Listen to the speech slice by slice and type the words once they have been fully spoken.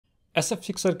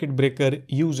SF6 circuit breaker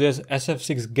uses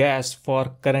SF6 gas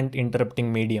for current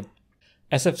interrupting medium.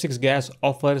 SF6 gas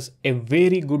offers a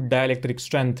very good dielectric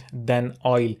strength than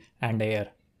oil and air.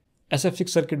 SF6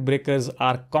 circuit breakers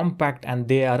are compact and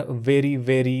they are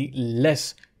very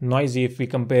less noisy if we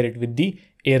compare it with the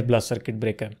air blast circuit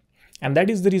breaker. And that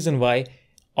is the reason why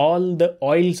all the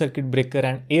oil circuit breaker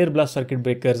and air blast circuit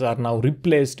breakers are now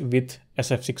replaced with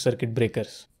SF6 circuit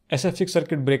breakers. SF6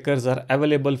 circuit breakers are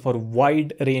available for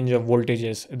wide range of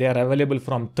voltages. They are available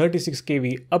from 36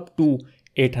 kV up to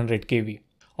 800 kV.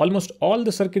 Almost all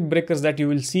the circuit breakers that you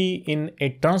will see in a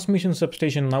transmission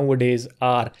substation nowadays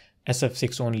are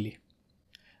SF6 only.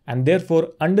 And therefore,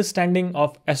 understanding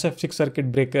of SF6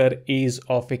 circuit breaker is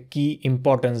of a key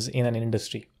importance in an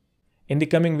industry. In the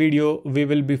coming video, we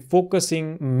will be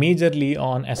focusing majorly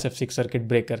on SF6 circuit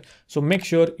breaker. So make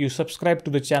sure you subscribe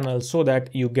to the channel so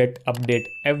that you get update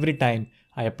every time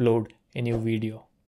I upload a new video.